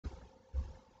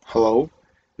Hello,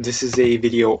 this is a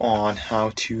video on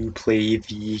how to play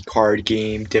the card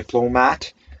game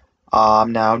Diplomat.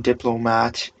 Now,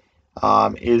 Diplomat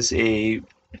is a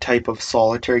type of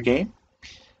solitaire game.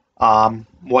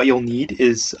 What you'll need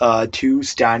is two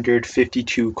standard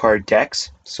 52 card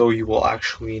decks, so you will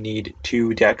actually need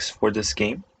two decks for this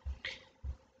game.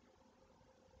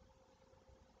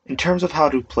 In terms of how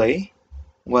to play,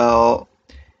 well,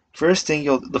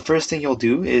 the first thing you'll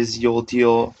do is you'll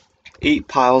deal 8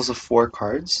 piles of 4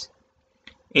 cards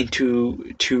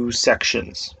into 2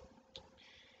 sections.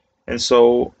 And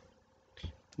so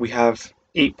we have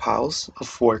 8 piles of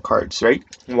 4 cards, right?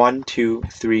 1, 2,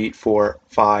 3, 4,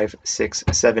 5, 6,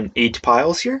 7, 8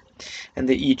 piles here, and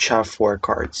they each have 4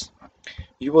 cards.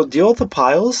 You will deal the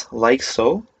piles like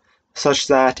so, such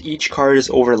that each card is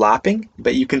overlapping,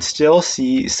 but you can still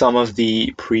see some of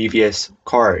the previous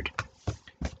card.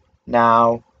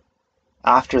 Now,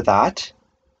 after that,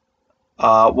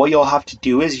 what you'll have to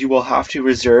do is you will have to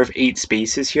reserve 8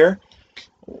 spaces here.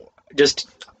 Just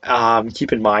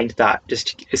keep in mind that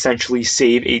just essentially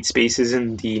save 8 spaces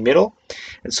in the middle.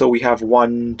 And so we have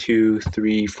 1, 2,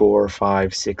 3, 4,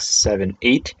 5, 6, 7,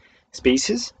 8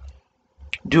 spaces.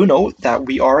 Do note that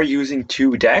we are using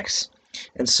 2 decks,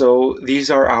 and so these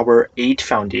are our 8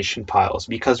 foundation piles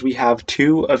because we have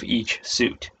 2 of each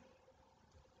suit.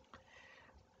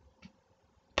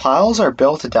 Piles are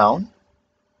built down,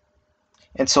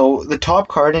 and so the top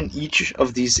card in each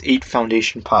of these 8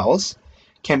 foundation piles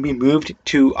can be moved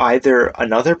to either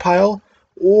another pile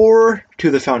or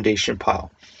to the foundation pile.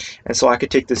 And so I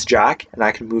could take this jack and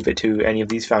I can move it to any of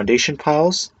these foundation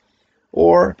piles,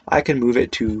 or I can move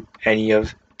it to any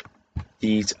of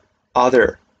these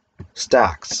other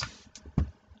stacks.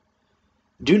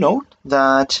 Do note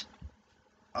that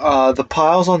the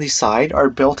piles on the side are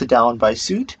built down by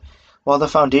suit, while the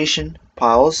foundation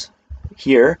piles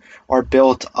here are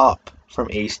built up from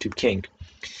ace to king.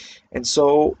 And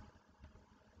so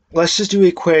let's just do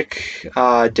a quick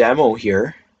demo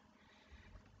here.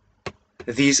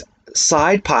 These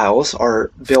side piles are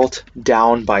built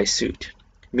down by suit,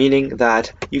 meaning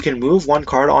that you can move one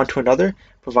card onto another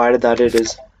provided that it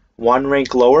is one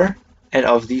rank lower and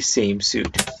of the same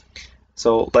suit.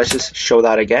 So let's just show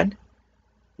that again.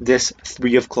 This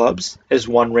 3 of clubs is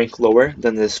one rank lower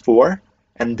than this 4,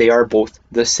 and they are both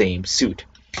the same suit.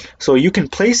 So you can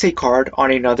place a card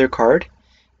on another card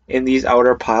in these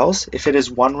outer piles if it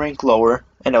is one rank lower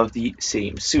and of the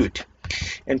same suit.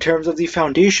 In terms of the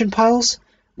foundation piles,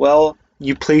 well,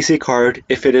 you place a card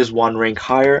if it is one rank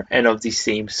higher and of the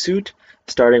same suit,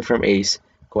 starting from ace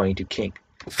going to king.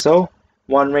 So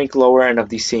one rank lower and of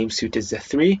the same suit is the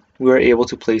 3. We are able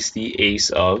to place the ace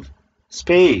of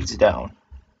spades down.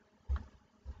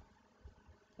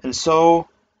 And so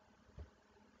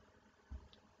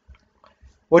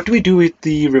what do we do with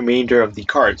the remainder of the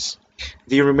cards?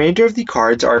 The remainder of the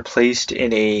cards are placed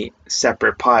in a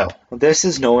separate pile. This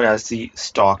is known as the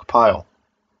stock pile.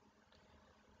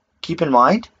 Keep in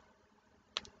mind,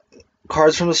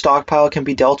 cards from the stock pile can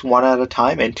be dealt one at a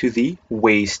time into the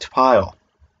waste pile.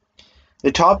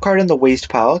 The top card in the waste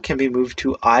pile can be moved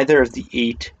to either of the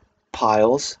 8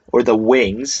 piles, or the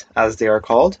wings as they are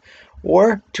called,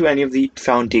 or to any of the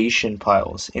foundation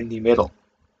piles in the middle.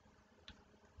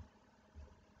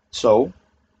 So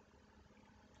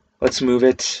let's move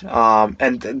it,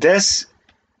 and this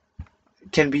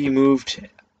can be moved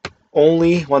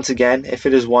only, once again, if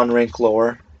it is one rank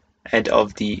lower and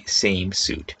of the same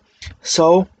suit.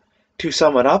 So to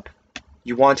sum it up,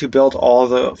 you want to build all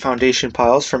the foundation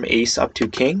piles from ace up to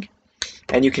king,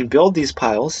 and you can build these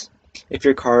piles if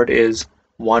your card is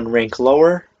one rank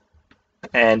lower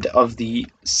and of the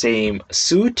same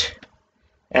suit.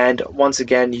 And once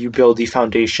again, you build the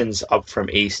foundations up from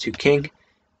ace to king,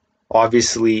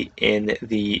 obviously in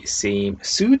the same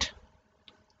suit.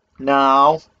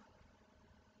 Now,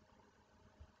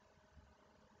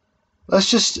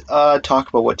 let's just talk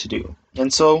about what to do.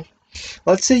 And so,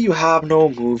 let's say you have no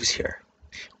moves here,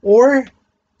 or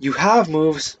you have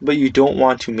moves but you don't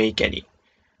want to make any.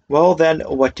 Well, then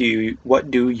what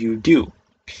do you do?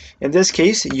 In this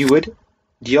case, you would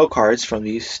deal cards from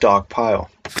the stock pile,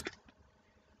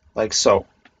 like so.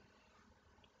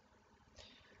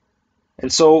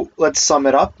 And so let's sum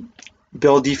it up.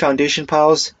 Build the foundation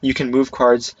piles. You can move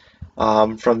cards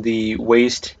from the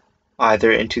waste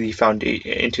either into the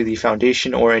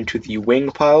foundation or into the wing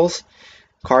piles.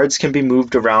 Cards can be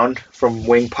moved around from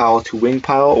wing pile to wing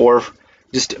pile, or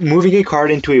just moving a card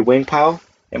into a wing pile,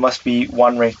 it must be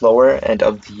one rank lower and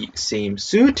of the same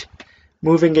suit.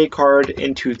 Moving a card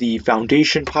into the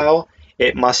foundation pile,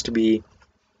 it must be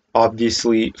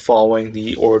obviously following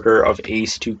the order of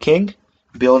ace to king,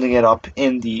 building it up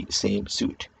in the same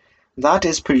suit. That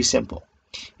is pretty simple.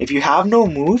 If you have no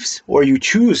moves, or you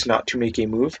choose not to make a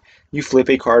move, you flip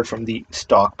a card from the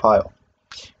stockpile.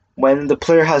 When the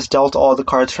player has dealt all the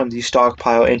cards from the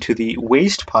stockpile into the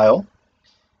waste pile,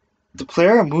 the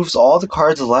player moves all the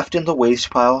cards left in the waste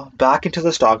pile back into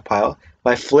the stockpile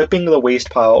by flipping the waste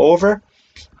pile over.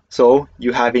 So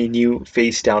you have a new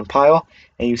face down pile,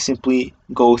 and you simply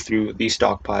go through the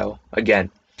stockpile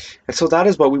again. And so that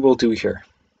is what we will do here.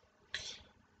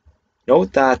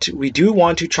 Note that we do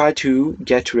want to try to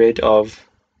get rid of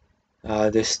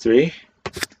this 3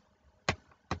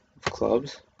 of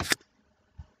clubs.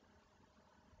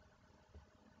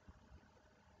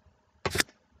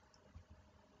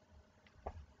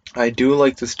 I do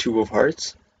like this 2 of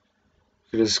hearts.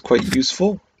 It is quite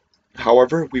useful.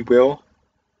 However,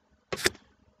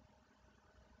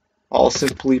 I'll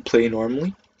simply play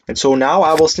normally. And so now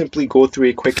I will simply go through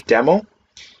a quick demo,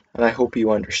 and I hope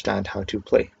you understand how to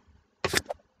play.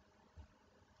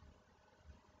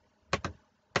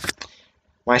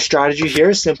 My strategy here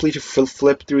is simply to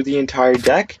flip through the entire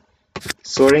deck,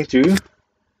 sorting through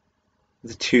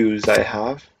the 2s I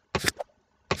have,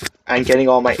 and getting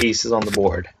all my aces on the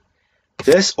board.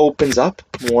 This opens up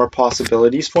more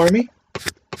possibilities for me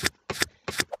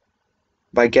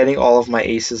by getting all of my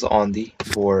aces on the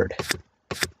board.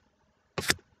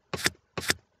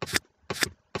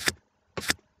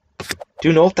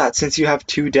 Do note that since you have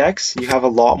 2 decks, you have a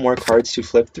lot more cards to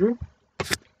flip through.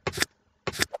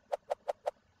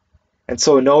 And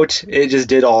so note, it just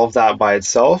did all of that by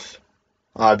itself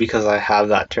because I have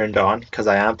that turned on, because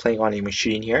I am playing on a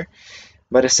machine here.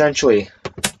 But essentially,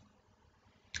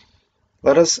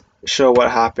 let us show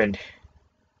what happened.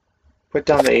 Put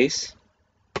down the ace.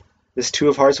 This 2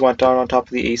 of hearts went down on top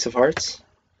of the ace of hearts.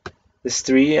 This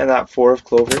 3 and that 4 of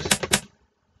clovers.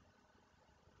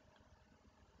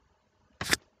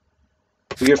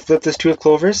 We can flip this 2 of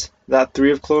clovers. That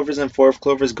 3 of clovers and 4 of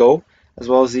clovers go, as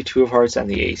well as the 2 of hearts and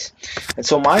the ace. And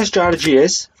so my strategy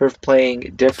is, for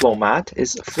playing Diplomat,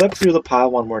 is flip through the pile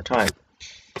one more time.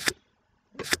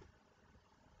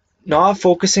 Not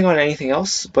focusing on anything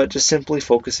else, but just simply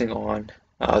focusing on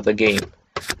the game.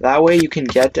 That way you can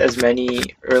get as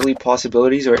many early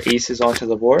possibilities or aces onto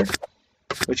the board,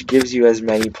 which gives you as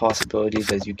many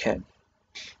possibilities as you can.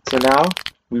 So now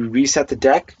we reset the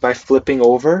deck by flipping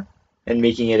over and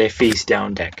making it a face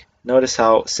down deck. Notice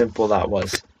how simple that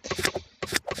was.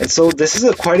 And so this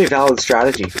is quite a valid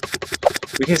strategy.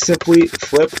 We can simply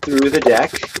flip through the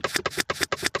deck,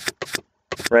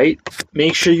 right?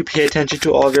 Make sure you pay attention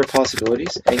to all of your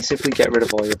possibilities and simply get rid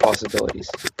of all your possibilities.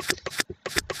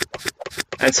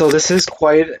 And so this is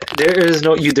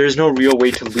there's no real way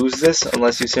to lose this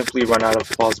unless you simply run out of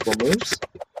plausible moves.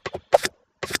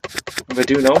 But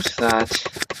do note that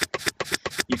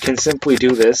you can simply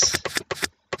do this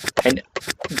and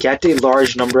get a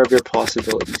large number of your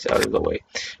possibilities out of the way.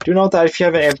 Do note that if you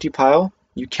have an empty pile,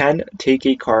 you can take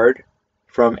a card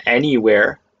from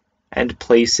anywhere and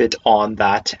place it on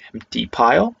that empty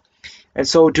pile. And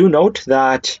so do note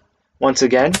that, once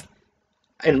again,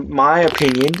 in my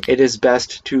opinion, it is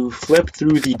best to flip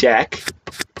through the deck,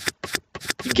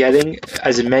 getting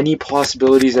as many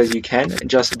possibilities as you can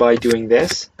just by doing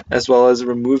this, as well as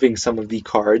removing some of the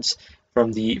cards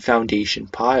from the foundation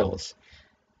piles.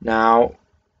 Now,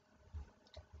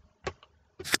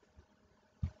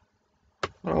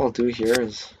 what I'll do here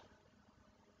is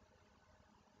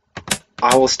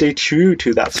I will stay true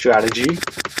to that strategy.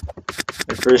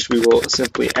 And first we will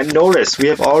simply, and notice we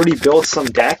have already built some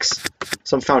decks,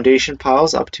 some foundation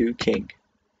piles up to king.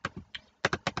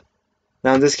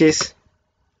 Now in this case,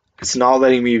 it's not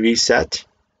letting me reset.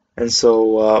 And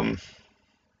so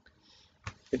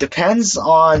it depends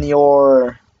on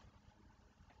your,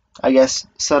 I guess,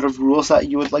 set of rules that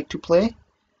you would like to play.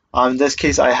 In this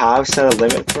case, I have set a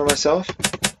limit for myself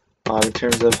in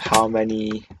terms of how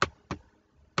many.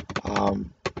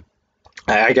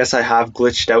 I guess I have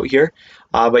glitched out here,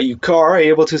 but you are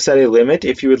able to set a limit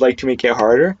if you would like to make it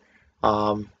harder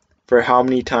for how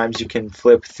many times you can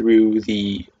flip through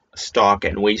the stock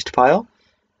and waste pile.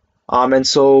 And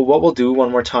so what we'll do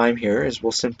one more time here is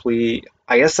we'll simply,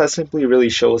 I guess that simply really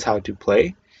shows how to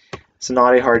play. It's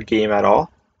not a hard game at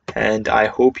all, and I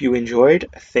hope you enjoyed.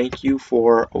 Thank you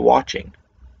for watching.